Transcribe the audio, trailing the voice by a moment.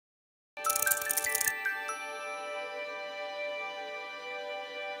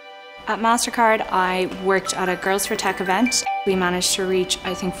At MasterCard, I worked at a Girls for Tech event. We managed to reach,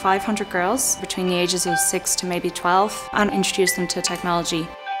 I think, 500 girls between the ages of 6 to maybe 12 and introduce them to technology.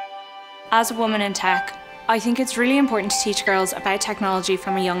 As a woman in tech, I think it's really important to teach girls about technology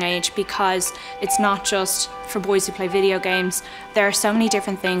from a young age because it's not just for boys who play video games. There are so many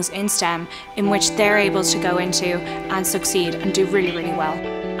different things in STEM in which they're able to go into and succeed and do really, really well.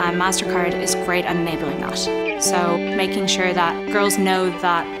 And MasterCard is great at enabling that. So making sure that girls know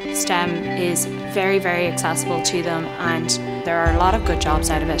that STEM is very, very accessible to them and there are a lot of good jobs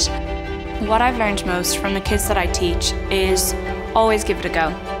out of it. What I've learned most from the kids that I teach is always give it a go.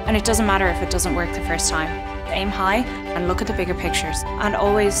 And it doesn't matter if it doesn't work the first time. Aim high and look at the bigger pictures and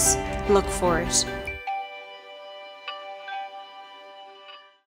always look forward.